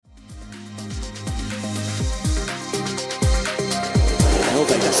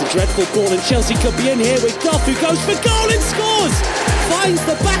That's a dreadful ball, and Chelsea could be in here with Goff, who goes for goal and scores! Finds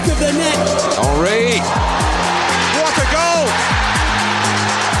the back of the net. Henry! What a goal!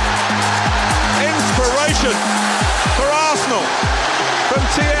 Inspiration for Arsenal from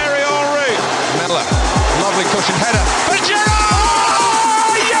Thierry Henry. Miller, lovely cushion header. For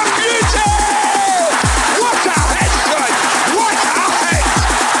Giroud! You beauty! What a head, son! What a head!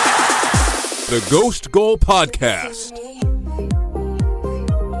 The Ghost Goal Podcast.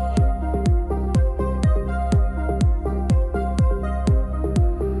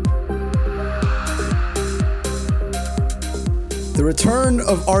 The return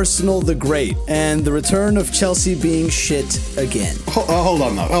of Arsenal the Great, and the return of Chelsea being shit again. Hold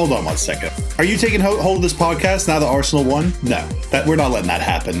on 1 second. Are you taking hold of this podcast now that Arsenal won? No, we're not letting that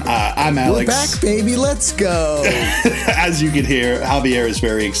happen. I'm Alex. We're back, baby. Let's go. As you can hear, Javier is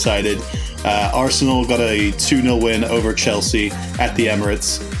very excited. Arsenal got a 2-0 win over Chelsea at the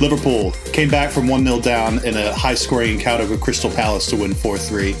Emirates. Liverpool came back from 1-0 down in a high-scoring encounter with Crystal Palace to win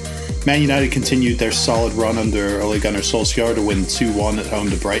 4-3. Man United continued their solid run under Ole Gunnar Solskjaer to win 2-1 at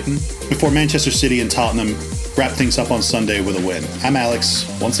home to Brighton, before Manchester City and Tottenham wrapped things up on Sunday with a win. I'm Alex,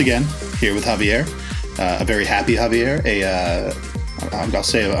 once again, here with Javier. A very happy Javier. I'm going to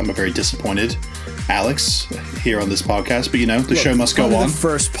say I'm a very disappointed Alex here on this podcast, but you know, the show must go on. The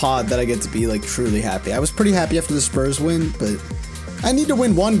first pod that I get to be like truly happy. I was pretty happy after the Spurs win, but I need to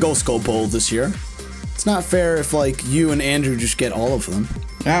win one Ghost Goal Bowl this year. It's not fair if like you and Andrew just get all of them.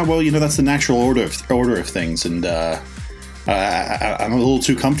 Well, you know, that's the natural order of things, and I'm a little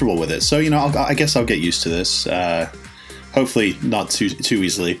too comfortable with it. So, you know, I guess I'll get used to this. Hopefully not too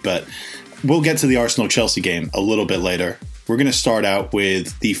easily, but we'll get to the Arsenal-Chelsea game a little bit later. We're going to start out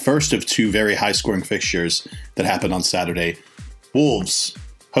with the first of two very high-scoring fixtures that happened on Saturday. Wolves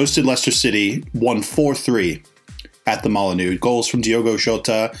hosted Leicester City, won 4-3 at the Molineux. Goals from Diogo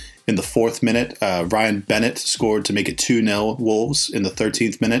Jota in the 4th minute. Ryan Bennett scored to make it 2-0 Wolves in the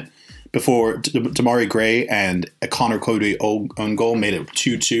 13th minute, before Damari Gray and a Connor Cody own goal made it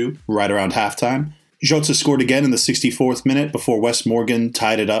 2-2 right around halftime. Jota scored again in the 64th minute before Wes Morgan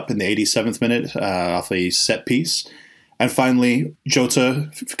tied it up in the 87th minute off a set piece. And finally,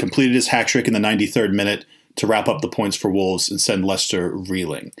 Jota completed his hat trick in the 93rd minute to wrap up the points for Wolves and send Leicester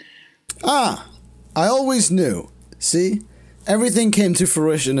reeling. I always knew. See? Everything came to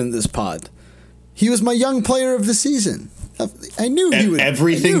fruition in this pod. He was my young player of the season. I knew he would.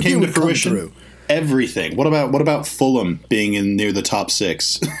 Everything came to fruition. Everything. What about Fulham being in near the top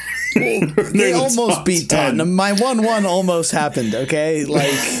 6? Well, they almost beat Tottenham. My 1-1 almost happened. Okay, like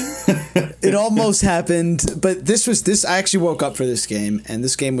it almost happened. But this. I actually woke up for this game, and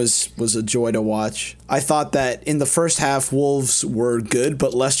this game was a joy to watch. I thought that in the first half, Wolves were good,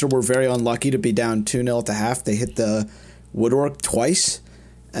 but Leicester were very unlucky to be down 2-0 at the half. They hit the woodwork twice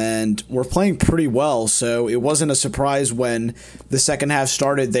and were playing pretty well, so it wasn't a surprise when the second half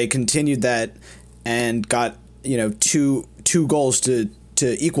started. They continued that and got, you know, two goals to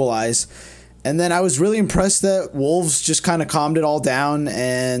equalize. And then I was really impressed that Wolves just kind of calmed it all down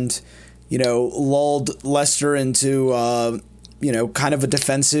and, you know, lulled Leicester into kind of a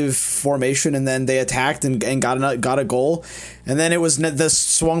defensive formation, and then they attacked and got a goal. And then it was this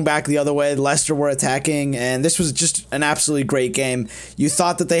swung back the other way. Leicester were attacking, and this was just an absolutely great game. You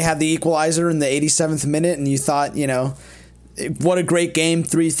thought that they had the equalizer in the 87th minute, and you thought, you know, what a great game,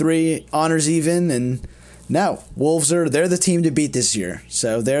 3-3, honors even, and no, Wolves they're the team to beat this year.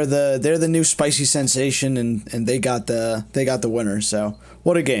 So they're the new spicy sensation, and they got the winner. So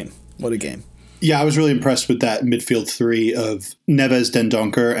what a game. What a game. Yeah, I was really impressed with that midfield three of Neves,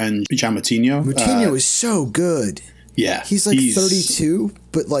 Dendoncker, and João Moutinho. Moutinho is so good. Yeah. He's 32,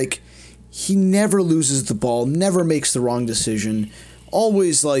 but like he never loses the ball, never makes the wrong decision,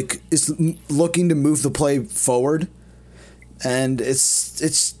 always like is looking to move the play forward. And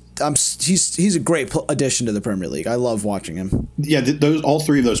he's a great addition to the Premier League. I love watching him. Yeah, all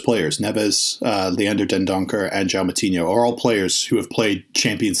three of those players, Neves, Leander Dendoncker, and João Moutinho, are all players who have played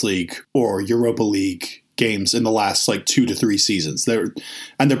Champions League or Europa League games in the last 2 to 3 seasons. They're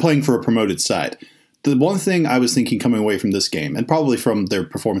playing for a promoted side. The one thing I was thinking coming away from this game, and probably from their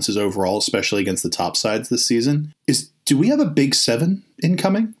performances overall, especially against the top sides this season, is do we have a big 7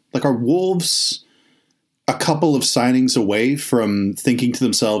 incoming? Like, are Wolves a couple of signings away from thinking to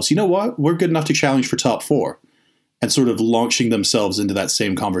themselves, you know what, we're good enough to challenge for top 4, and sort of launching themselves into that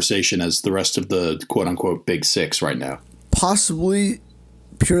same conversation as the rest of the quote-unquote big 6 right now? Possibly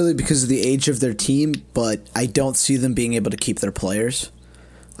purely because of the age of their team, but I don't see them being able to keep their players.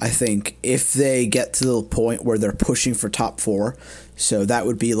 I think if they get to the point where they're pushing for top 4, so that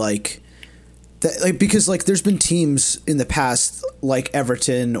would be like Because there's been teams in the past like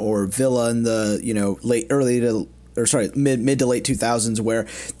Everton or Villa in the mid to late 2000s where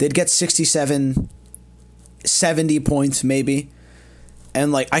they'd get 67, 70 points maybe,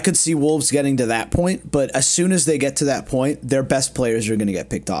 and I could see Wolves getting to that point. But as soon as they get to that point, their best players are going to get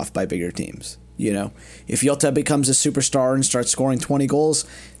picked off by bigger teams. If Jota becomes a superstar and starts scoring 20 goals,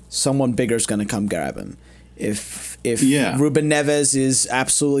 someone bigger is going to come grab him. If Ruben Neves is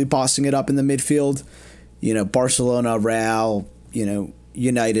absolutely bossing it up in the midfield, Barcelona, Real,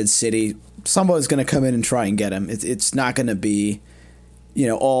 United, City, someone's going to come in and try and get him. It's not going to be,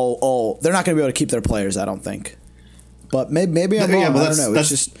 all they're not going to be able to keep their players, I don't think. But maybe I'm wrong. I don't know.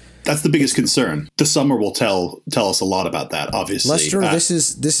 That's the biggest concern. The summer will tell us a lot about that. Obviously, Leicester.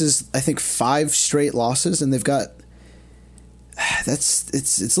 This is I think 5 straight losses, and they've got.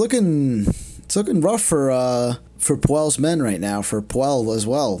 It's looking rough for Puel's men right now. For Puel as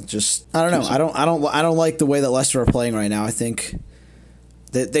well. Just I don't know. I don't like the way that Leicester are playing right now. I think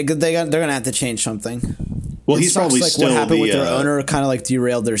that they're gonna have to change something. Well, he's probably still what happened with their owner kind of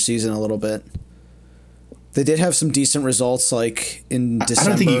derailed their season a little bit. They did have some decent results in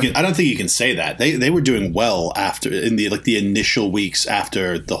December. I don't think you can say that. They were doing well after in the initial weeks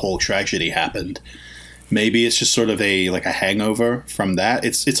after the whole tragedy happened. Maybe it's just sort of a hangover from that.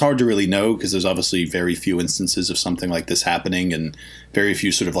 It's hard to really know because there's obviously very few instances of something like this happening and very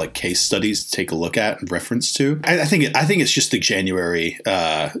few sort of case studies to take a look at and reference to. I think it's just the January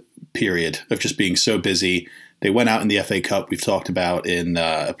period of just being so busy. They went out in the FA Cup, we've talked about in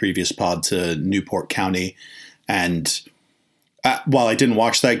a previous pod, to Newport County. And while I didn't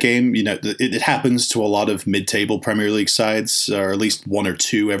watch that game, it happens to a lot of mid-table Premier League sides, or at least 1 or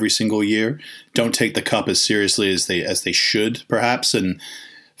 2 every single year. Don't take the cup as seriously as they should, perhaps, and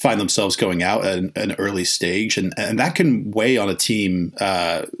find themselves going out at an early stage. And that can weigh on a team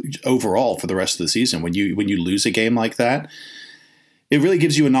overall for the rest of the season. When you lose a game like that, it really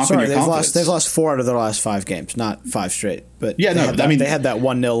gives you a knock on your confidence. They've lost 4 out of their last 5 games, not 5 straight. But yeah, they had that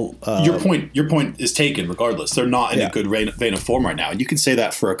 1-0. Your point is taken. Regardless, they're not in a good vein of form right now, and you can say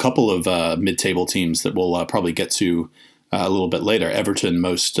that for a couple of mid-table teams that we'll probably get to a little bit later. Everton,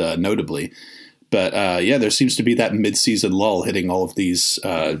 most notably, but there seems to be that mid-season lull hitting all of these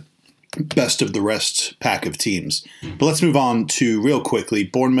best of the rest pack of teams. But let's move on to real quickly.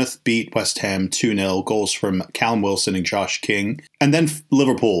 Bournemouth beat West Ham 2-0, goals from Callum Wilson and Josh King. And then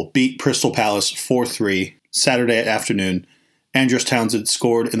Liverpool beat Crystal Palace 4-3 Saturday afternoon. Andros Townsend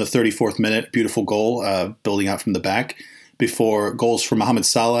scored in the 34th minute, beautiful goal, building out from the back, before goals from Mohamed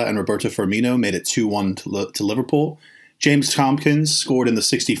Salah and Roberto Firmino made it 2-1 to Liverpool. James Tompkins scored in the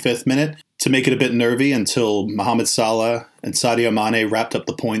 65th minute to make it a bit nervy until Mohamed Salah and Sadio Mane wrapped up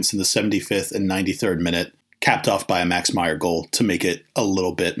the points in the 75th and 93rd minute, capped off by a Max Meyer goal to make it a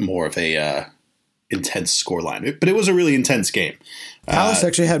little bit more of a intense scoreline. But it was a really intense game. Palace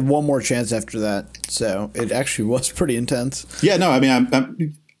actually had one more chance after that, so it actually was pretty intense. Yeah, no, I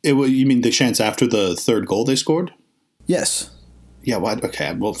mean, you mean the chance after the third goal they scored? Yes. Yeah, well,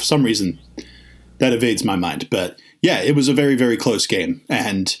 okay. Well, for some reason, that evades my mind. But yeah, it was a very, very close game.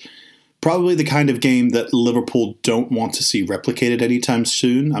 And probably the kind of game that Liverpool don't want to see replicated anytime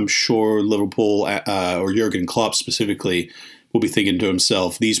soon. I'm sure Liverpool, or Jurgen Klopp specifically, will be thinking to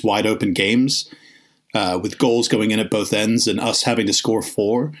himself, these wide open games with goals going in at both ends and us having to score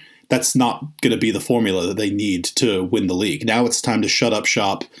 4, that's not going to be the formula that they need to win the league. Now it's time to shut up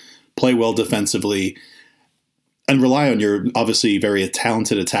shop, play well defensively, and rely on your obviously very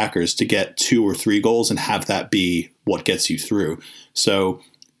talented attackers to get 2 or 3 goals and have that be what gets you through. So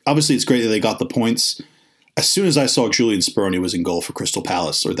obviously it's great that they got the points. As soon as I saw Julian Speroni was in goal for Crystal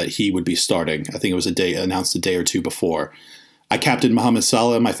Palace, or that he would be starting, I think it was announced a day or two before, I captained Mohamed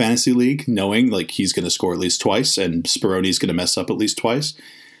Salah in my fantasy league, knowing he's going to score at least twice and Speroni's going to mess up at least twice.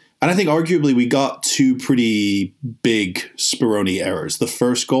 And I think arguably we got 2 pretty big Speroni errors. The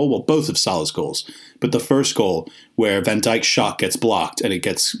first goal, well, both of Salah's goals, but the first goal where Van Dijk's shot gets blocked and it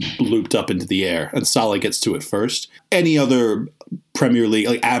gets looped up into the air and Salah gets to it first. Any other Premier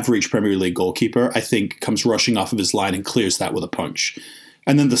League, average Premier League goalkeeper, I think comes rushing off of his line and clears that with a punch.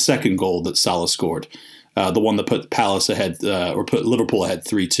 And then the second goal that Salah scored, the one that put Palace ahead, or put Liverpool ahead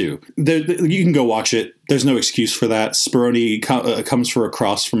 3-2. You can go watch it. There's no excuse for that. Speroni comes for a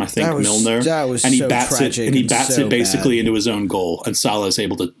cross from, I think, Milner. And he bats it basically into his own goal, and Salah is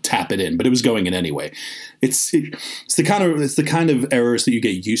able to tap it in, but it was going in anyway. It's the kind of errors that you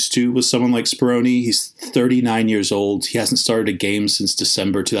get used to with someone like Speroni. He's 39 years old. He hasn't started a game since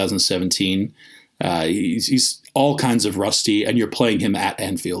December 2017. He's all kinds of rusty, and you're playing him at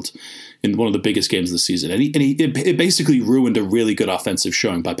Anfield. in one of the biggest games of the season. And it basically ruined a really good offensive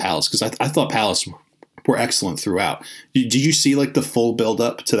showing by Palace, because I thought Palace were excellent throughout. Did you see like the full build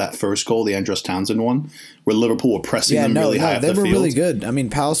up to that first goal, the Andros Townsend one, where Liverpool were pressing them really high up the field? They were really good. I mean,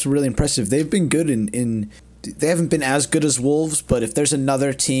 Palace were really impressive. They've been good in they haven't been as good as Wolves, but if there's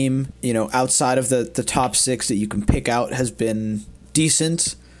another team, outside of the top 6 that you can pick out has been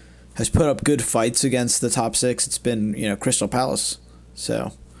decent, has put up good fights against the top 6, it's been, Crystal Palace.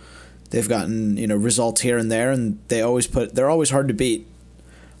 So they've gotten, results here and there, and they're always hard to beat.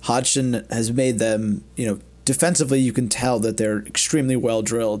 Hodgson has made them, defensively you can tell that they're extremely well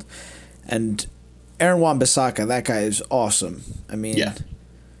drilled. And Aaron Wan-Bissaka, that guy is awesome. I mean,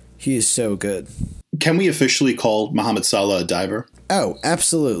 he is so good. Can we officially call Mohamed Salah a diver? Oh,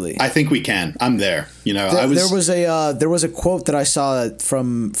 absolutely. I think we can. I'm there. There was a quote that I saw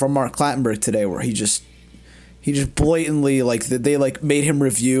from Mark Clattenburg today where he just blatantly, like, they like made him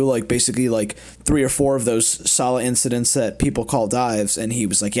review like basically like 3 or 4 of those Salah incidents that people call dives, and he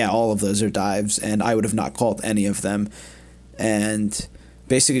was like, yeah, all of those are dives, and I would have not called any of them. And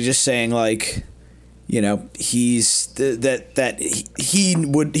basically just saying like, he's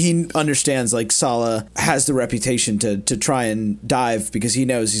he understands like Salah has the reputation to try and dive because he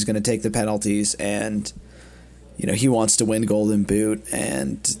knows he's going to take the penalties, and he wants to win Golden Boot,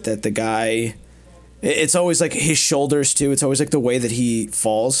 and that the guy, it's always like his shoulders too. It's always like the way that he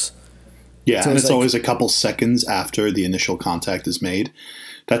falls. Yeah, and it's always a couple seconds after the initial contact is made.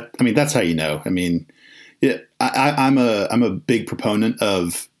 That's how you know. I mean, I'm a big proponent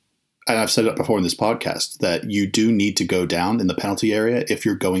of, and I've said it before in this podcast, that you do need to go down in the penalty area if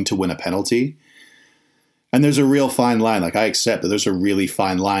you're going to win a penalty. And there's a real fine line. Like, I accept that there's a really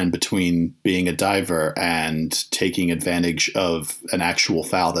fine line between being a diver and taking advantage of an actual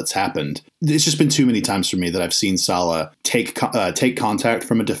foul that's happened. It's just been too many times for me that I've seen Salah take contact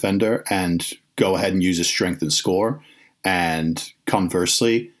from a defender and go ahead and use his strength and score, and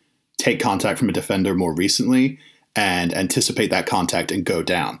conversely, take contact from a defender more recently and anticipate that contact and go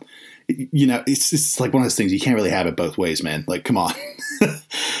down. It's like one of those things, you can't really have it both ways, man. Like, come on.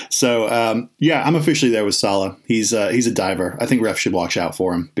 So, I'm officially there with Salah. He's a diver. I think refs should watch out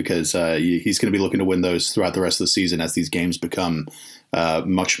for him because he's going to be looking to win those throughout the rest of the season as these games become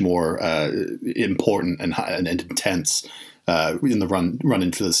much more important and intense in the run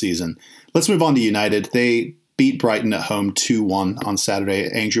into the season. Let's move on to United. They beat Brighton at home 2-1 on Saturday.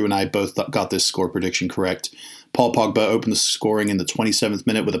 Andrew and I both got this score prediction correct. Paul Pogba opened the scoring in the 27th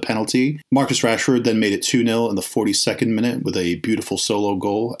minute with a penalty. Marcus Rashford then made it 2-0 in the 42nd minute with a beautiful solo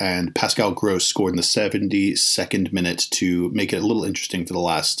goal. And Pascal Gross scored in the 72nd minute to make it a little interesting for the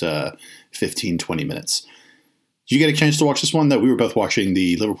last 15, 20 minutes. Did you get a chance to watch this one? No, we were both watching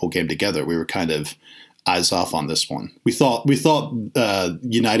the Liverpool game together. We were kind of eyes off on this one. We thought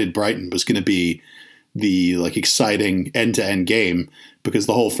United Brighton was going to be the exciting end-to-end game, because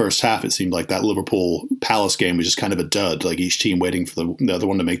the whole first half it seemed like that Liverpool Palace game was just kind of a dud, like each team waiting for the other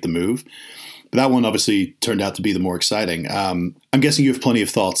one to make the move. But that one obviously turned out to be the more exciting. I'm guessing you have plenty of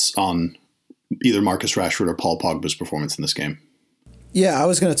thoughts on either Marcus Rashford or Paul Pogba's performance in this game. Yeah, I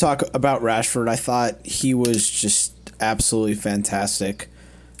was going to talk about Rashford. I thought he was just absolutely fantastic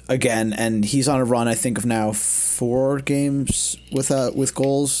again, and he's on a run, I think, of now 4 games with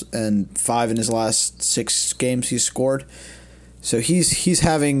goals, and 5 in his last 6 games he's scored. So he's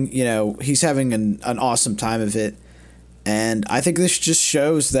having an awesome time of it, and I think this just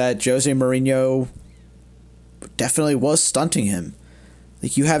shows that Jose Mourinho definitely was stunting him.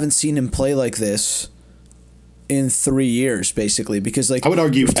 Like, you haven't seen him play like this in 3 years, basically, because I would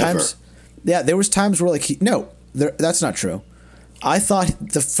argue ever. Yeah, there was times where that's not true. I thought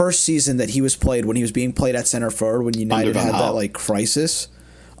the first season that he was played, when he was being played at center forward, when United had that crisis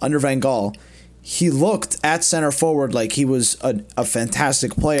under Van Gaal, he looked at center forward like he was a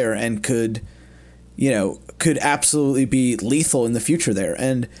fantastic player and could absolutely be lethal in the future there.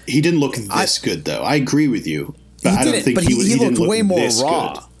 And he didn't look this good, though. I agree with you, but I don't think he looked way more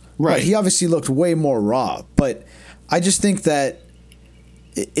raw. Good. Right. He obviously looked way more raw, but I just think that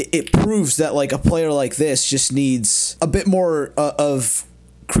it proves that a player like this just needs a bit more of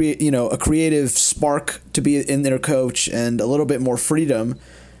a creative spark to be in their coach and a little bit more freedom,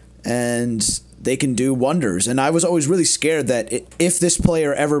 and they can do wonders. And I was always really scared that if this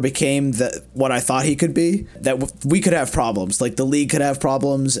player ever became what I thought he could be, that we could have problems. Like, the league could have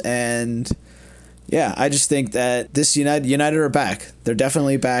problems. And yeah, I just think that this United are back. They're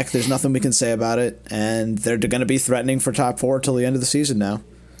definitely back. There's nothing we can say about it. And they're going to be threatening for top 4 till the end of the season now.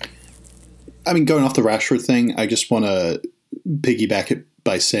 I mean, going off the Rashford thing, I just want to piggyback it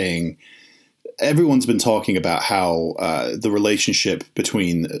by saying, everyone's been talking about how the relationship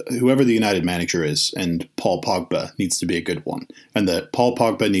between whoever the United manager is and Paul Pogba needs to be a good one, and that Paul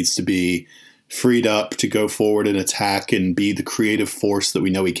Pogba needs to be freed up to go forward and attack and be the creative force that we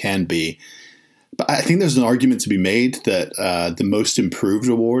know he can be. But I think there's an argument to be made that the most improved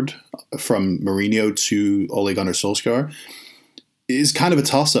award from Mourinho to Ole Gunnar Solskjaer is kind of a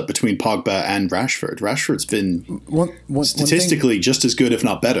toss-up between Pogba and Rashford. Rashford's been statistically just as good, if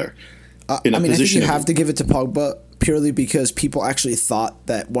not better. I think you have to give it to Pogba purely because people actually thought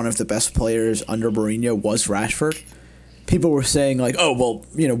that one of the best players under Mourinho was Rashford. People were saying like, oh, well,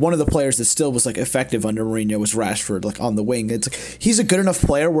 one of the players that still was like effective under Mourinho was Rashford, like on the wing. It's like, he's a good enough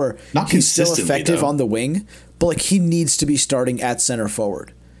player where he's still effective on the wing, but like he needs to be starting at center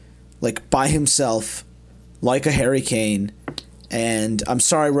forward, like by himself, like a Harry Kane. And I'm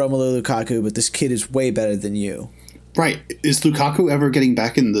sorry, Romelu Lukaku, but this kid is way better than you. Right. Is Lukaku ever getting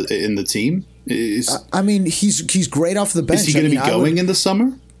back in the team? He's great off the bench. Is he going to be going in the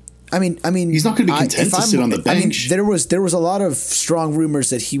summer? I mean, he's not going to be content to sit on the bench. There was a lot of strong rumors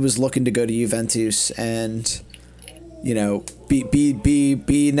that he was looking to go to Juventus and,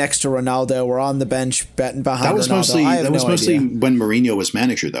 be next to Ronaldo or on the bench betting behind Ronaldo. That was mostly when Mourinho was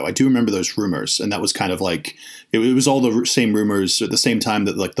manager, though. I do remember those rumors, and that was kind of like it was all the same rumors at the same time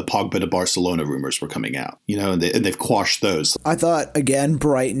that like the Pogba to Barcelona rumors were coming out. And they've quashed those. I thought again,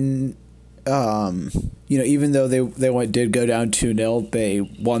 Brighton. Even though they did go down 2-0, they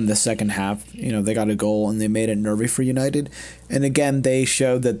won the second half. They got a goal and they made it nervy for United. And again, they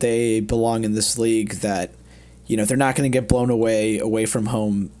showed that they belong in this league, that, they're not going to get blown away from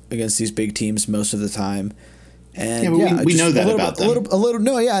home against these big teams most of the time. And we know that about them.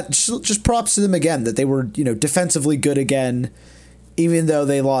 Just props to them again, that they were, defensively good again. Even though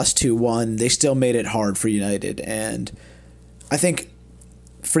they lost 2-1, they still made it hard for United. And I think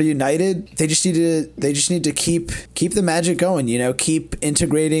for United, they just need to keep the magic going, keep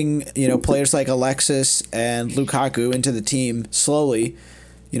integrating, players like Alexis and Lukaku into the team slowly.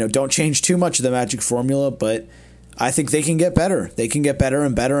 Don't change too much of the magic formula, but I think they can get better. They can get better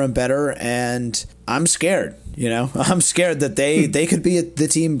and better and better, and I'm scared. I'm scared that they could be the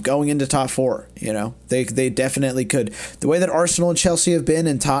team going into top 4. They definitely could. The way that Arsenal and Chelsea have been,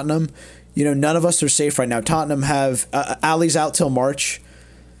 and Tottenham, none of us are safe right now. Tottenham have Ali's out till March.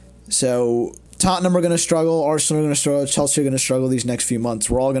 So Tottenham are going to struggle, Arsenal are going to struggle, Chelsea are going to struggle these next few months.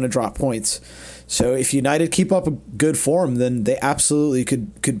 We're all going to drop points. So if United keep up a good form, then they absolutely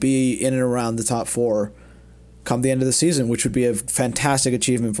could be in and around the top 4 come the end of the season, which would be a fantastic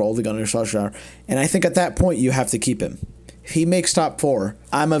achievement for Ole Gunnar Solskjaer. And I think at that point you have to keep him. If he makes top 4,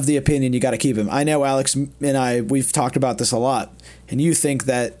 I'm of the opinion you got to keep him. I know Alex and we've talked about this a lot, and you think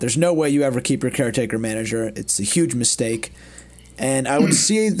that there's no way you ever keep your caretaker manager. It's a huge mistake. And I would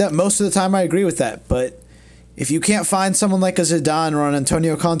see that most of the time I agree with that. But if you can't find someone like a Zidane or an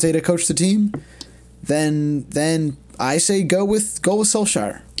Antonio Conte to coach the team, then I say go with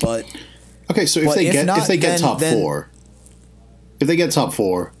Solskjaer. But okay, so if they get top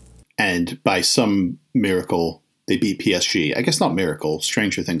 4, and by some miracle they beat PSG, I guess not miracle,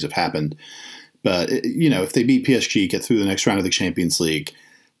 stranger things have happened. But if they beat PSG, get through the next round of the Champions League,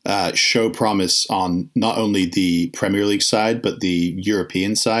 show promise on not only the Premier League side but the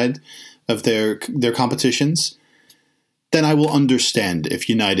European side of their competitions, then I will understand if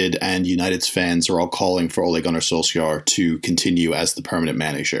United and United's fans are all calling for Ole Gunnar Solskjaer to continue as the permanent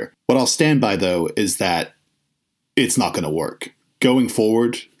manager. What I'll stand by, though, is that it's not going to work. Going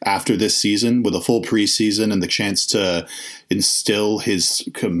forward after this season, with a full preseason and the chance to instill his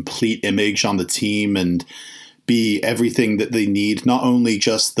complete image on the team and be everything that they need, not only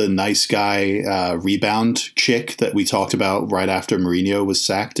just the nice guy rebound chick that we talked about right after Mourinho was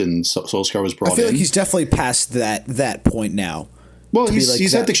sacked and Solskjaer was brought in. I feel like he's definitely past that point now. Well,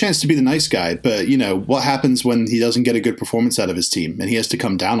 he's had the chance to be the nice guy, but what happens when he doesn't get a good performance out of his team and he has to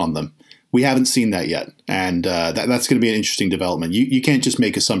come down on them? We haven't seen that yet, and that's going to be an interesting development. You can't just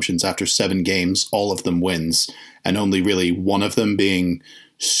make assumptions after 7 games, all of them wins, and only really one of them being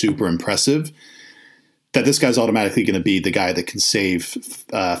super impressive, that this guy's automatically going to be the guy that can save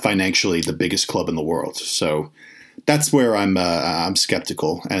financially the biggest club in the world. So that's where I'm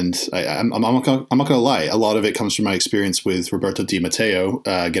skeptical, and I'm not going to lie. A lot of it comes from my experience with Roberto Di Matteo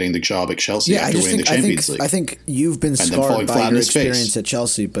getting the job at Chelsea after winning the Champions League. I think you've been scarred by your experience at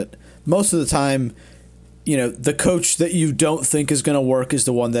Chelsea, but most of the time, the coach that you don't think is going to work is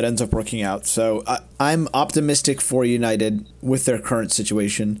the one that ends up working out. So I'm optimistic for United with their current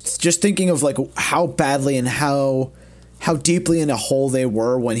situation. Just thinking of like how badly and how deeply in a hole they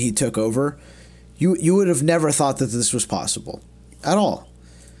were when he took over, you would have never thought that this was possible at all.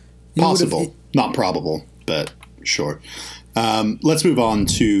 Possible, not probable, but sure. Let's move on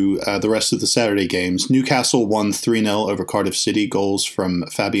to the rest of the Saturday games. Newcastle won 3-0 over Cardiff City. Goals from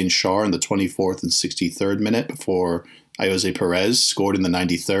Fabian Schär in the 24th and 63rd minute before Jose Perez scored in the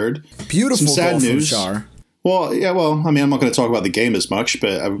 93rd. Beautiful Some sad goal news. From Schär. Well, yeah, I'm not going to talk about the game as much,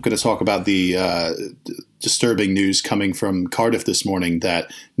 but I'm going to talk about the disturbing news coming from Cardiff this morning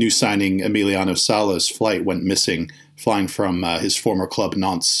that new signing Emiliano Sala's flight went missing, flying from his former club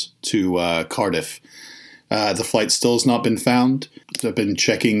Nantes to Cardiff. The flight still has not been found. I've been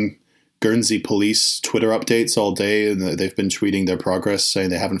checking Guernsey police Twitter updates all day, and they've been tweeting their progress, saying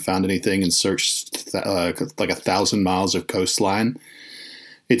they haven't found anything and searched like 1,000 miles of coastline.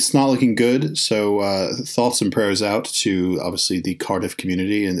 It's not looking good, so thoughts and prayers out to, obviously, the Cardiff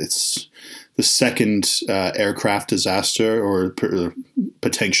community. And it's the second aircraft disaster or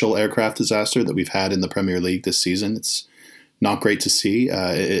potential aircraft disaster that we've had in the Premier League this season. It's not great to see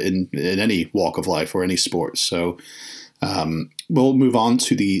in any walk of life or any sport. So we'll move on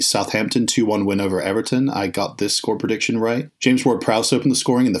to the Southampton 2-1 win over Everton. I got this score prediction right. James Ward-Prowse opened the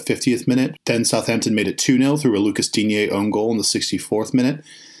scoring in the 50th minute. Then Southampton made it 2-0 through a Lucas Digne own goal in the 64th minute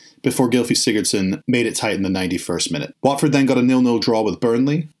before Gylfi Sigurdsson made it tight in the 91st minute. Watford then got a 0-0 draw with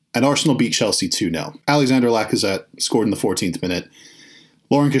Burnley, and Arsenal beat Chelsea 2-0. Alexander Lacazette scored in the 14th minute.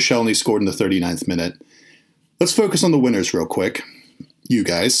 Lauren Koscielny scored in the 39th minute. Let's focus on the winners real quick, you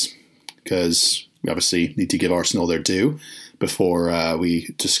guys, because we obviously need to give Arsenal their due before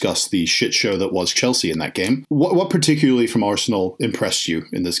we discuss the shit show that was Chelsea in that game. What particularly from Arsenal impressed you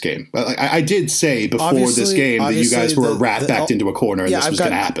in this game? I did say before this game that you guys were backed into a corner and this was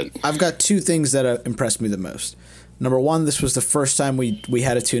going to happen. I've got two things that impressed me the most. Number one, this was the first time we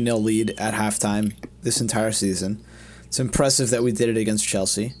had a 2-0 lead at halftime this entire season. It's impressive that we did it against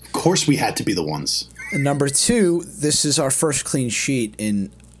Chelsea. Of course we had to be the ones. And number two, this is our first clean sheet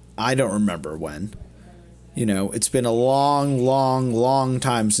in I don't remember when. You know, it's been a long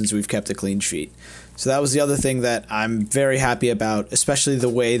time since we've kept a clean sheet. So that was the other thing that I'm very happy about, especially the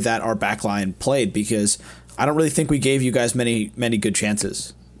way that our backline played, because I don't really think we gave you guys many good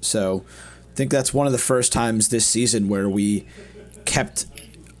chances. So I think that's one of the first times this season where we kept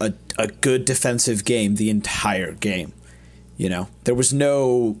a good defensive game the entire game. You know, there was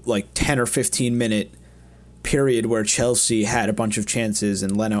no like 10 or 15 minute period where Chelsea had a bunch of chances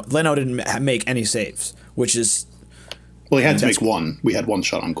and Leno didn't make any saves, which is... Well, he had to make one. We had one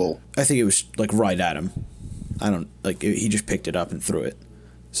shot on goal. I think it was like right at him. He just picked it up and threw it.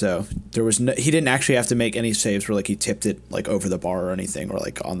 So there was he didn't actually have to make any saves where like he tipped it like over the bar or anything or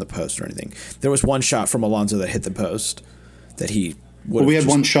like on the post or anything. There was one shot from Alonso that hit the post that he would. Well, we had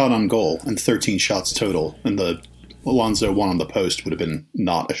one shot on goal and 13 shots total, and the Alonso one on the post would have been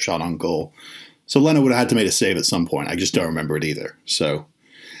not a shot on goal. So Leno would have had to make a save at some point. I just don't remember it either. So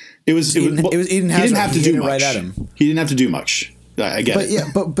it was Eden Hazard. He didn't have to do much. Right at him. He didn't have to do much. I get it.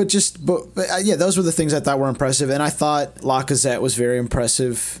 Yeah, those were the things I thought were impressive, and I thought Lacazette was very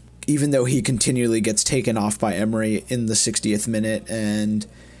impressive, even though he continually gets taken off by Emery in the 60th minute, and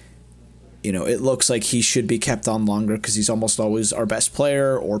you know it looks like he should be kept on longer because he's almost always our best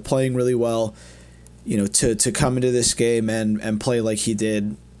player or playing really well. You know, to come into this game and play like he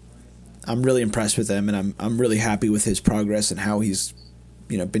did, I'm really impressed with him, and I'm really happy with his progress and how he's,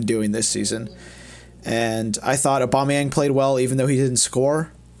 you know, been doing this season. And I thought Aubameyang played well, even though he didn't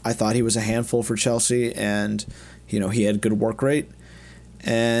score. I thought he was a handful for Chelsea, and you know he had good work rate.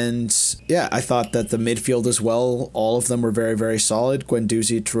 And yeah, I thought that the midfield as well, all of them were very, very solid.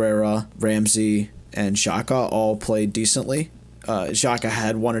 Guendouzi, Torreira, Ramsey, and Xhaka all played decently. Xhaka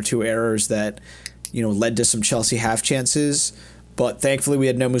had one or two errors that, you know, led to some Chelsea half chances, but thankfully we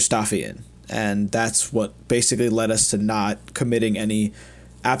had no Mustafi in, and that's what basically led us to not committing any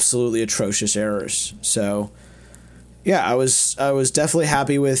absolutely atrocious errors. So yeah, I was definitely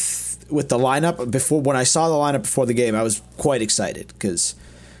happy with the lineup. When I saw the lineup before the game, I was quite excited because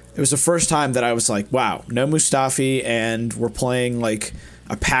it was the first time that I was like, wow, no Mustafi, and we're playing like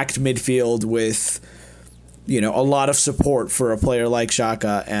a packed midfield with, you know, a lot of support for a player like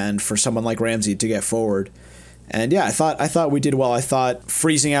Xhaka and for someone like Ramsey to get forward. And yeah, I thought we did well. I thought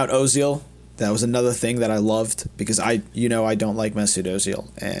freezing out Ozil, that was another thing that I loved because I don't like Mesut Ozil,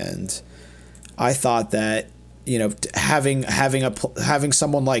 and I thought that, you know, having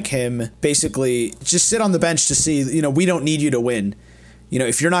someone like him basically just sit on the bench to see, you know, we don't need you to win. You know,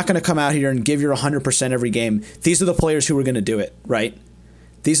 if you're not going to come out here and give your 100% every game, these are the players who are going to do it, right?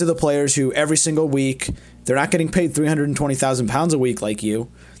 These are the players who every single week, they're not getting paid £320,000 a week like you.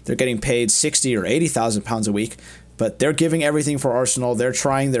 They're getting paid £60,000 or £80,000 a week, but they're giving everything for Arsenal. They're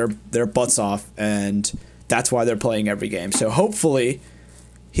trying their butts off, and that's why they're playing every game. So hopefully,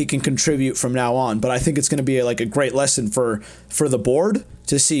 he can contribute from now on. But I think it's going to be like a great lesson for the board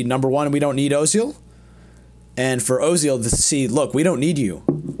to see, number one, we don't need Ozil. And for Ozil to see, look, we don't need you.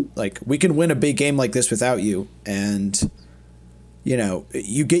 Like, we can win a big game like this without you. And, you know,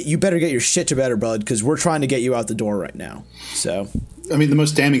 you better get your shit to better, bud, because we're trying to get you out the door right now. So, I mean, the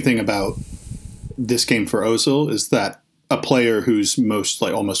most damning thing about this game for Ozil is that a player who's almost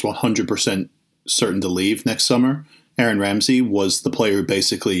 100% certain to leave next summer, Aaron Ramsey, was the player who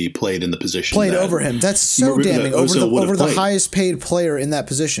basically played in the position. Played over him. That's so damning. Over the highest paid player in that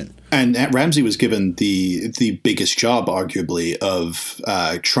position. And Ramsey was given the biggest job, arguably, of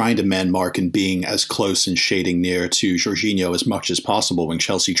trying to man mark and being as close and shading near to Jorginho as much as possible when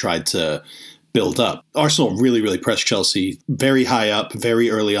Chelsea tried to build up. Arsenal really, really pressed Chelsea very high up, very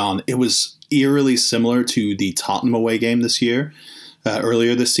early on. It was eerily similar to the Tottenham away game this year,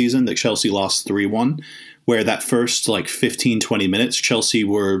 earlier this season, that Chelsea lost 3-1. Where that first 15, 20 minutes, Chelsea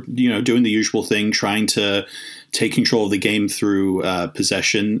were, doing the usual thing, trying to take control of the game through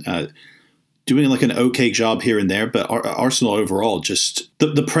possession, doing an okay job here and there. But Arsenal overall, just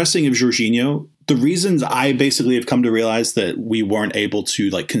the pressing of Jorginho, the reasons I basically have come to realize that we weren't able to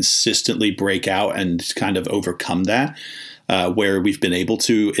consistently break out and kind of overcome that, where we've been able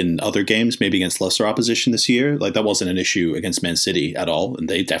to in other games, maybe against lesser opposition this year. That wasn't an issue against Man City at all, and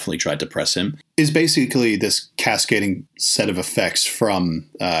they definitely tried to press him. Is basically this cascading set of effects from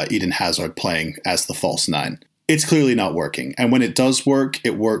Eden Hazard playing as the false nine. It's clearly not working. And when it does work,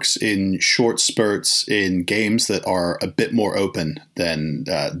 it works in short spurts in games that are a bit more open than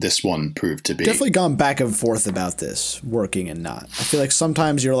this one proved to be. Definitely gone back and forth about this, working and not. I feel like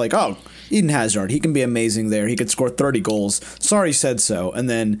sometimes you're like, oh, Eden Hazard, he can be amazing there. He could score 30 goals. Sorry, said so. And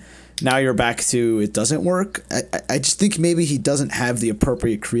then now you're back to it doesn't work. I just think maybe he doesn't have the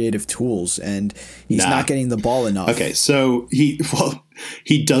appropriate creative tools and he's not getting the ball enough. Okay, so he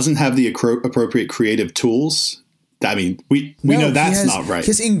doesn't have the appropriate creative tools. I mean, we know that's not right.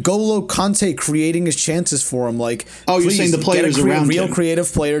 His N'Golo Kante creating his chances for him. You're saying the players around him. Real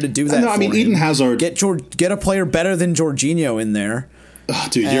creative player to do that. No, I mean, Eden Hazard. Get a player better than Jorginho in there. Oh,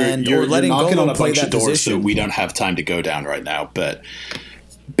 dude, you're knocking on a bunch of doors that we don't have time to go down right now. But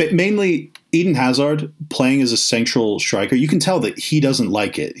mainly Eden Hazard playing as a central striker, you can tell that he doesn't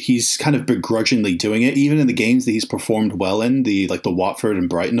like it. He's kind of begrudgingly doing it, even in the games that he's performed well in, the Watford and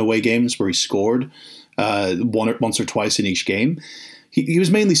Brighton away games where he scored once or twice in each game. He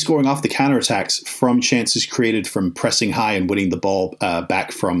was mainly scoring off the counterattacks from chances created from pressing high and winning the ball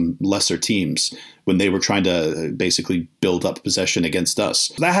back from lesser teams when they were trying to basically build up possession against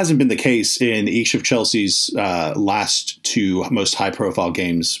us. That hasn't been the case in each of Chelsea's last two most high-profile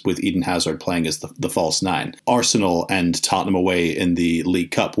games with Eden Hazard playing as the false nine. Arsenal and Tottenham away in the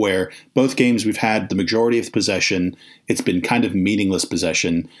League Cup, where both games we've had the majority of the possession. It's been kind of meaningless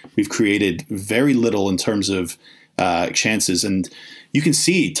possession. We've created very little in terms of chances, and you can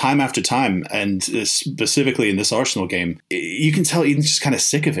see time after time, and specifically in this Arsenal game, you can tell Eden's just kind of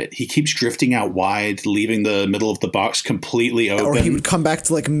sick of it. He keeps drifting out wide, leaving the middle of the box completely open. Or he would come back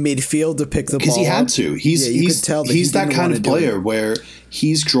to midfield to pick the ball. Because he had to. He's that kind of player where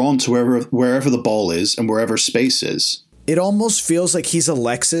he's drawn to wherever the ball is and wherever space is. It almost feels like he's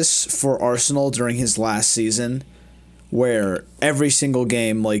Alexis for Arsenal during his last season, where every single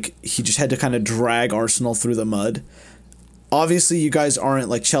game, he just had to kind of drag Arsenal through the mud. Obviously, you guys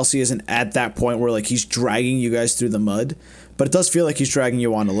aren't, Chelsea isn't at that point where, he's dragging you guys through the mud, but it does feel like he's dragging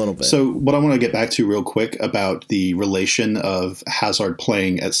you on a little bit. So what I want to get back to real quick about the relation of Hazard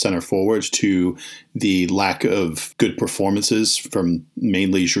playing at center forward to the lack of good performances from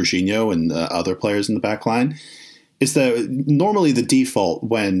mainly Jorginho and other players in the back line is that normally the default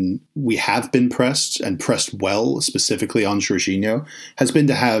when we have been pressed and pressed well, specifically on Jorginho, has been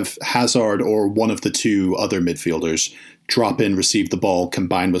to have Hazard or one of the two other midfielders drop in, receive the ball,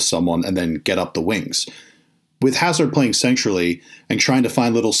 combine with someone, and then get up the wings. With Hazard playing centrally and trying to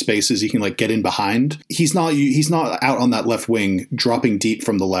find little spaces he can get in behind, he's not out on that left wing, dropping deep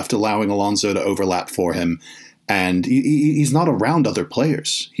from the left, allowing Alonso to overlap for him. And he's not around other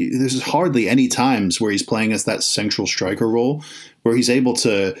players. There's hardly any times where he's playing as that central striker role where he's able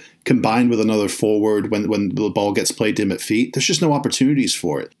to combine with another forward when the ball gets played to him at feet. There's just no opportunities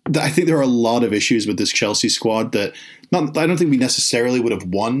for it. I think there are a lot of issues with this Chelsea squad that I don't think we necessarily would have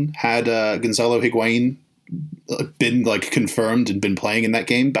won had Gonzalo Higuain been confirmed and been playing in that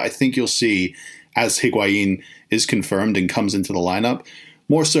game. But I think you'll see as Higuain is confirmed and comes into the lineup,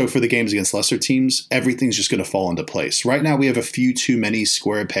 more so for the games against lesser teams, everything's just going to fall into place. Right now, we have a few too many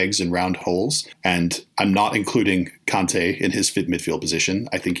square pegs and round holes, and I'm not including Kante in his fit midfield position.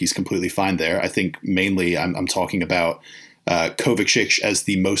 I think he's completely fine there. I think mainly I'm talking about Kovacic as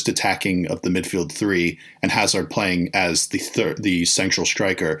the most attacking of the midfield three, and Hazard playing as the central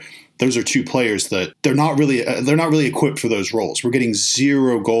striker. Those are two players that they're not really equipped for those roles. We're getting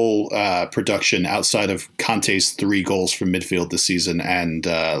 0 goal production outside of Kante's 3 goals from midfield this season and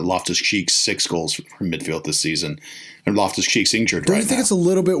Loftus-Cheek's 6 goals from midfield this season. And Loftus-Cheek's injured right now. Don't you think it's a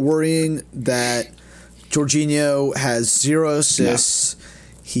little bit worrying that Jorginho has 0 assists? No.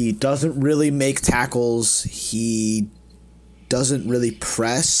 He doesn't really make tackles. He doesn't really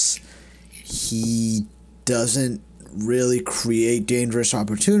press. He doesn't really create dangerous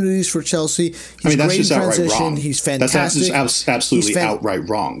opportunities for Chelsea. He's that's just outright wrong. He's fantastic. That's absolutely outright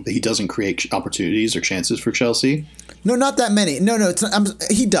wrong. He doesn't create opportunities or chances for Chelsea. No, not that many. No, it's not,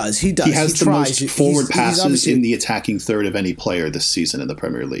 he does. He has the most forward passes in the attacking third of any player this season in the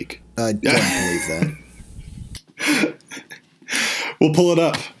Premier League. I don't believe that. We'll pull it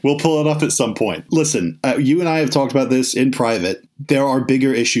up. We'll pull it up at some point. Listen, you and I have talked about this in private. There are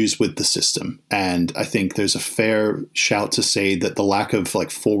bigger issues with the system. And I think there's a fair shout to say that the lack of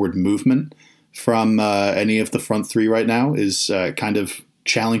forward movement from any of the front three right now is kind of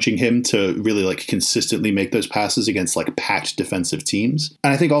challenging him to really consistently make those passes against packed defensive teams.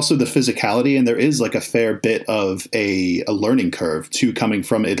 And I think also the physicality, and there is a fair bit of a learning curve to coming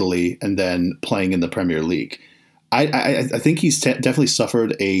from Italy and then playing in the Premier League. I think he's definitely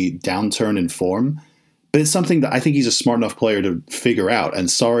suffered a downturn in form, but it's something that I think he's a smart enough player to figure out, and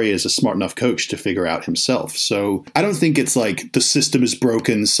Sarri is a smart enough coach to figure out himself. So I don't think it's the system is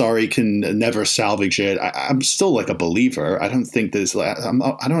broken, Sarri can never salvage it. I'm still a believer. I don't think there's I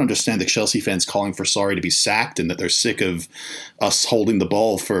don't understand the Chelsea fans calling for Sarri to be sacked and that they're sick of us holding the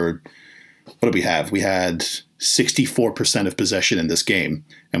ball for, what do we have? We had 64% of possession in this game,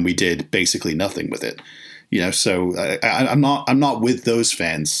 and we did basically nothing with it. So I'm not with those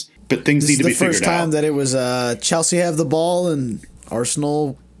fans, but things need to be figured out. This is the first time that it was Chelsea have the ball and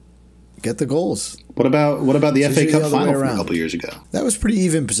Arsenal get the goals. What about the FA Cup final from a couple years ago? That was pretty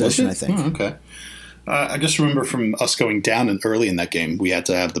even possession, I think. Oh, okay. I just remember from us going down early in that game, we had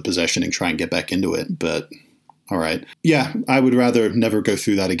to have the possession and try and get back into it, but all right. Yeah, I would rather never go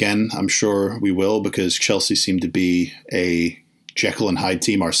through that again. I'm sure we will, because Chelsea seem to be a Jekyll and Hyde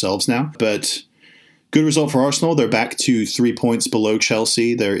team ourselves now, but good result for Arsenal. They're back to 3 points below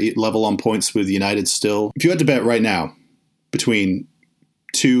Chelsea. They're level on points with United still. If you had to bet right now between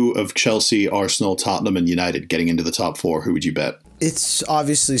 2 of Chelsea, Arsenal, Tottenham, and United getting into the top 4, who would you bet? It's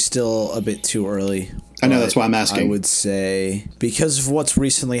obviously still a bit too early. I know, that's why I'm asking. I would say, because of what's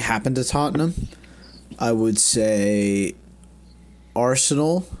recently happened to Tottenham, I would say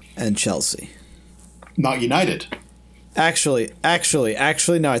Arsenal and Chelsea. Not United. Actually,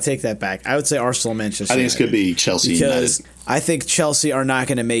 no, I take that back. I would say Arsenal, Manchester. I think it's going to be Chelsea, because United. I think Chelsea are not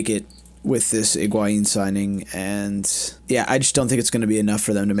going to make it with this Higuain signing, and yeah, I just don't think it's going to be enough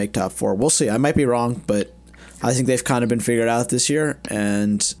for them to make top 4. We'll see. I might be wrong, but I think they've kind of been figured out this year,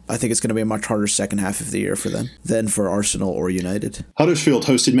 and I think it's going to be a much harder second half of the year for them than for Arsenal or United. Huddersfield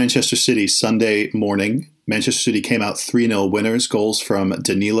hosted Manchester City Sunday morning. Manchester City came out 3-0 winners. Goals from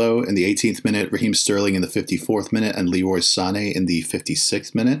Danilo in the 18th minute, Raheem Sterling in the 54th minute, and Leroy Sané in the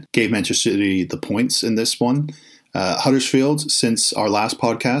 56th minute. Gave Manchester City the points in this one. Huddersfield, since our last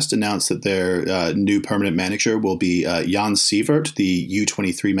podcast, announced that their new permanent manager will be Jan Sievert, the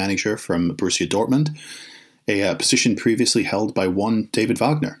U23 manager from Borussia Dortmund, a position previously held by one David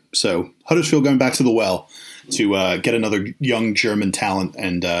Wagner. So Huddersfield going back to the well to get another young German talent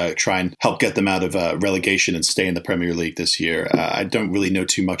and try and help get them out of relegation and stay in the Premier League this year. I don't really know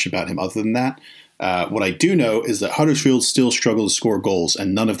too much about him other than that. What I do know is that Huddersfield still struggle to score goals,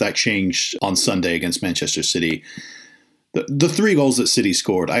 and none of that changed on Sunday against Manchester City. The 3 goals that City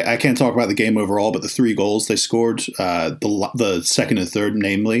scored, I can't talk about the game overall, but the 3 goals they scored, the second and third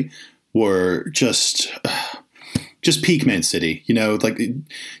namely, were just peak Man City.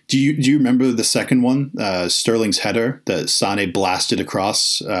 Do you remember the second one, Sterling's header that Sané blasted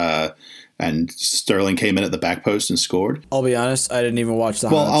across, and Sterling came in at the back post and scored? I'll be honest, I didn't even watch the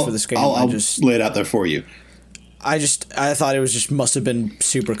highlights for this game. I'll just lay it out there for you. I thought it must have been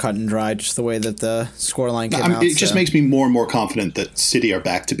super cut and dry, just the way that the scoreline came out. It just makes me more and more confident that City are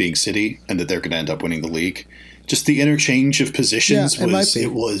back to being City and that they're going to end up winning the league. Just the interchange of positions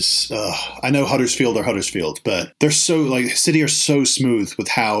was I know Huddersfield are Huddersfield, but they're so City are so smooth with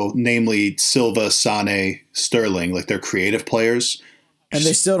how, namely Silva, Sané, Sterling, they're creative players. And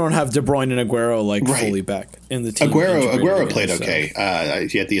they still don't have De Bruyne and Aguero fully back in the team. Aguero played okay.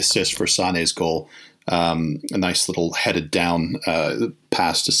 He had the assist for Sané's goal. A nice little headed down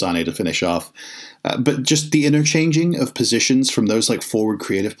pass to Sané to finish off. But just the interchanging of positions from those like forward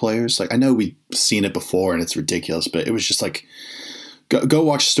creative players. Like I know we've seen it before and it's ridiculous, but it was just like, go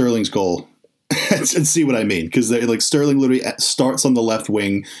watch Sterling's goal and see what I mean. Because like Sterling literally starts on the left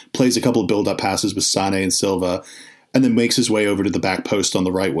wing, plays a couple of build-up passes with Sane and Silva, and then makes his way over to the back post on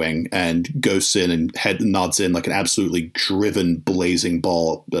the right wing and goes in and nods in like an absolutely driven, blazing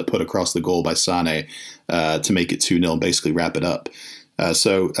ball put across the goal by Sane to make it 2-0 and basically wrap it up.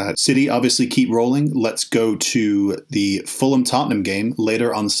 So City obviously keep rolling. Let's go to the Fulham-Tottenham game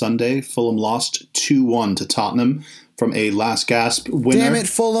later on Sunday. Fulham lost 2-1 to Tottenham from a last gasp winner. Damn it,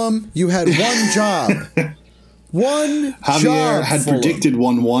 Fulham. You had one job. Javier had predicted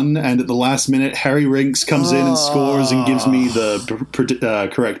 1-1, and at the last minute, Harry Winks comes in and scores and gives me the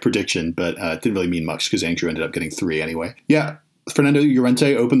correct prediction, but it didn't really mean much because Andrew ended up getting 3 anyway. Yeah, Fernando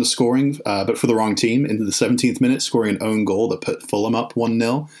Llorente opened the scoring, but for the wrong team, into the 17th minute, scoring an own goal that put Fulham up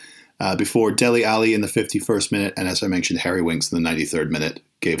 1-0, before Dele Alli in the 51st minute, and as I mentioned, Harry Winks in the 93rd minute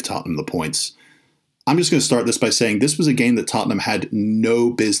gave Tottenham the points. I'm just going to start this by saying this was a game that Tottenham had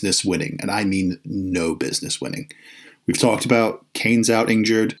no business winning, and I mean no business winning. We've talked about Kane's out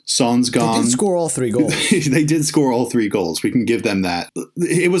injured, Son's gone. They did score all 3 goals. They did score all 3 goals. We can give them that.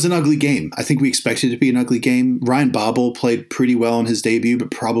 It was an ugly game. I think we expected it to be an ugly game. Ryan Babel played pretty well in his debut, but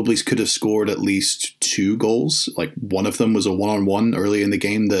probably could have scored at least 2 goals. Like one of them was a one-on-one early in the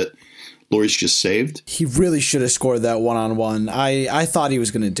game that Lloris just saved. He really should have scored that one-on-one. I thought he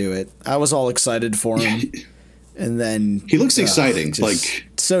was going to do it. I was all excited for him. And then he looks exciting, like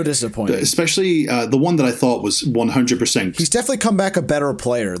so disappointing. Especially the one that I thought was 100%. He's definitely come back a better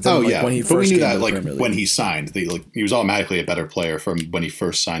player than when he first. But we knew came that to the like Premier League. when he signed, he was automatically a better player from when he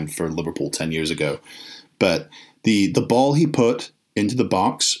first signed for Liverpool 10 years ago. But the ball he put into the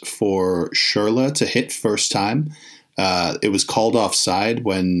box for Schürrle to hit first time. It was called offside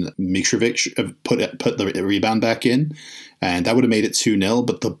when Mitrovic put the rebound back in, and that would have made it 2-0.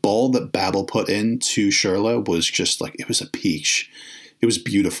 But the ball that Babel put in to Schürrle was just like, it was a peach. It was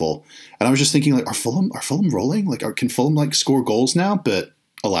beautiful. And I was just thinking, like, are Fulham rolling? Like, can Fulham like score goals now? But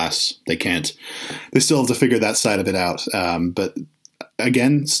alas, they can't. They still have to figure that side of it out. But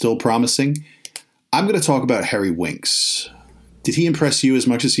again, still promising. I'm going to talk about Harry Winks. Did he impress you as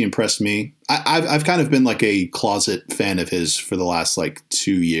much as he impressed me? I've kind of been like a closet fan of his for the last like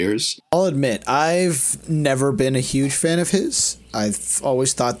 2 years. I'll admit, I've never been a huge fan of his. I've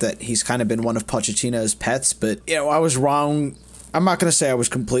always thought that he's kind of been one of Pochettino's pets, but I was wrong. I'm not going to say I was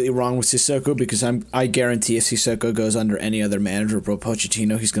completely wrong with Sissoko because I guarantee if Sissoko goes under any other manager but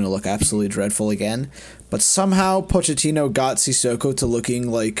Pochettino, he's going to look absolutely dreadful again. But somehow Pochettino got Sissoko to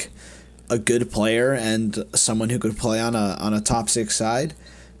looking like a good player and someone who could play on a top 6 side.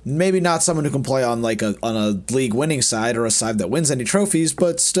 Maybe not someone who can play on a league winning side or a side that wins any trophies,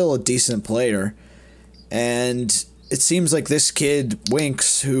 but still a decent player. And it seems like this kid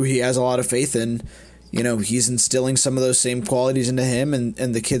Winks, who he has a lot of faith in, he's instilling some of those same qualities into him, and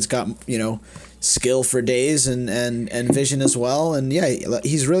the kid's got skill for days and vision as well. And yeah,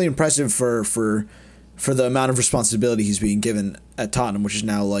 he's really impressive for the amount of responsibility he's being given at Tottenham, which is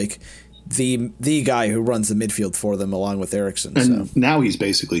now like the guy who runs the midfield for them along with Eriksen. And now he's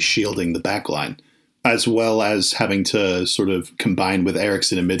basically shielding the back line as well as having to sort of combine with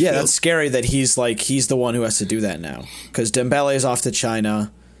Eriksen in midfield. Yeah, that's scary that he's the one who has to do that now because Dembele is off to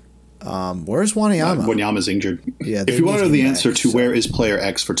China. Where's Wanyama? Wanyama's injured. Yeah, if you want to know the answer to where is player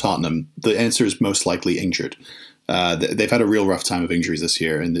X for Tottenham, the answer is most likely injured. They've had a real rough time of injuries this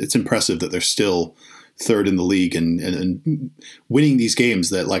year, and it's impressive that they're still third in the league and winning these games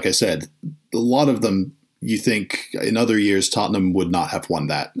that, like I said, a lot of them you think in other years Tottenham would not have won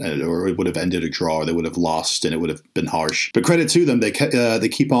that, or it would have ended a draw, or they would have lost and it would have been harsh. But credit to them, they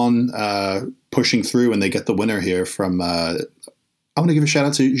keep on pushing through and they get the winner here from, I want to give a shout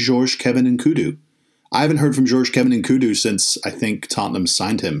out to Georges Kevin Nkudu. I haven't heard from Georges Kevin Nkudu since I think Tottenham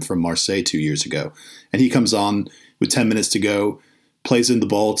signed him from Marseille 2 years ago. And he comes on with 10 minutes to go, plays in the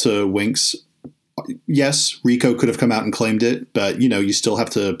ball to Winks. Yes, Rico could have come out and claimed it, but you still have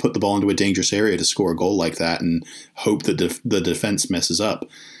to put the ball into a dangerous area to score a goal like that and hope that the defense messes up.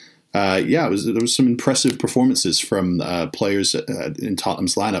 There was some impressive performances from players in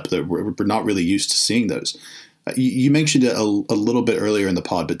Tottenham's lineup that we're not really used to seeing those. You mentioned it a little bit earlier in the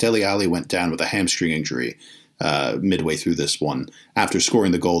pod, but Dele Alli went down with a hamstring injury midway through this one after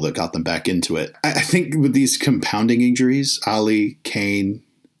scoring the goal that got them back into it. I think with these compounding injuries, Ali, Kane,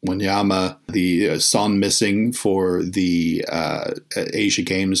 Wanyama, the Son missing for the Asia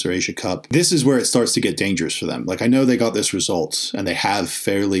Games or Asia Cup. This is where it starts to get dangerous for them. Like, I know they got this result and they have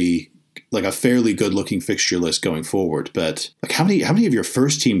fairly like a fairly good looking fixture list going forward. But like how many of your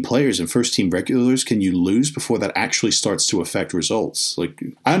first team players and first team regulars can you lose before that actually starts to affect results? Like,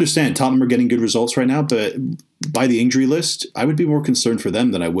 I understand Tottenham are getting good results right now, but by the injury list, I would be more concerned for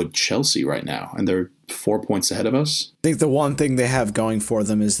them than I would Chelsea right now. And they're 4 points ahead of us. I think the one thing they have going for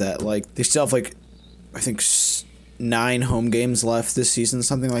them is that like they still have like, I think 9 home games left this season,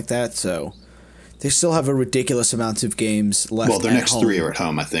 something like that. So they still have a ridiculous amount of games left. Well, their next home. 3 are at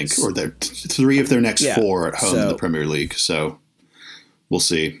home, I think, or they're 3 of their next 4 are at home in the Premier League. So we'll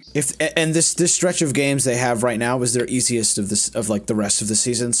see. And this stretch of games they have right now is their easiest of like the rest of the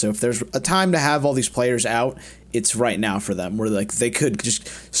season. So if there's a time to have all these players out, it's right now for them. Where like they could just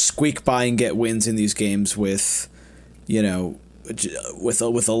squeak by and get wins in these games with, you know, with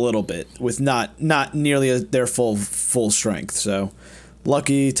a little bit, with not nearly their full strength. So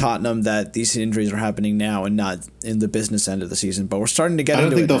lucky Tottenham that these injuries are happening now and not in the business end of the season. But we're starting to get into it. I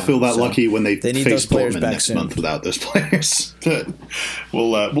don't think they'll feel that lucky when they need face those players Dortmund back next soon. month without those players. But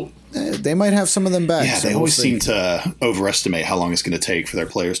we'll they might have some of them back. Yeah, so they always seem to overestimate how long it's going to take for their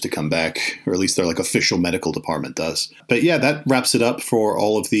players to come back, or at least their like official medical department does. But yeah, that wraps it up for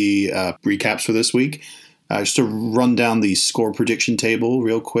all of the recaps for this week. Just to run down the score prediction table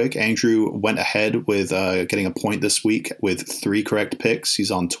real quick, Andrew went ahead with getting a point this week with 3 correct picks.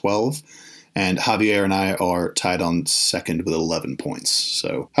 He's on 12. And Javier and I are tied on second with 11 points.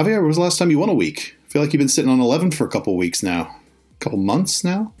 So, Javier, when was the last time you won a week? I feel like you've been sitting on 11 for a couple weeks now. A couple months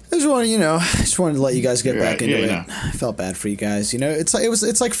now? I just wanted to let you guys get back into it. I felt bad for you guys. You know, it's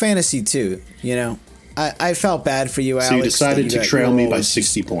like fantasy too. You know, I felt bad for you, Alex. So you decided to trail me by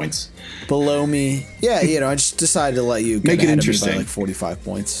 60 points. Below me. Yeah, you know, I just decided to let you get make it ahead interesting. of me by like 45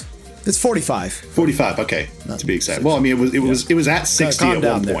 points. It's 45. 45, okay. To be exact. Well, I mean, it was at 60 at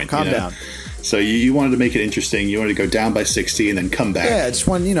one point. Calm down. So you wanted to make it interesting. You wanted to go down by 60 and then come back.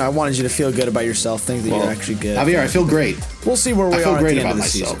 Yeah, I wanted you to feel good about yourself, think that you're actually good. Javier, I feel great. We'll see where we are at the end of the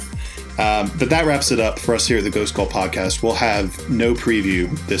myself. season. But that wraps it up for us here at the Ghost Call Podcast. We'll have no preview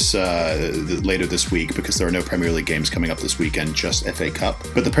this later this week because there are no Premier League games coming up this weekend, just FA Cup.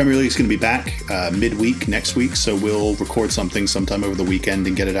 But the Premier League is going to be back midweek next week, so we'll record something sometime over the weekend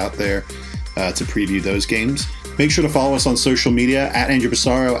and get it out there to preview those games. Make sure to follow us on social media, at Andrew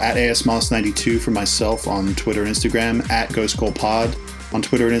Bassaro, at ASMoss92 for myself on Twitter and Instagram, at Ghost Call Pod on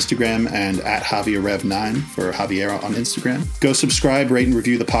Twitter and Instagram, and at JavierRev9 for Javier on Instagram. Go subscribe, rate, and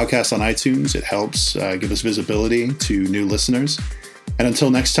review the podcast on iTunes. It helps give us visibility to new listeners. And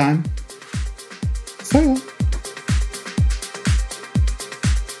until next time, farewell.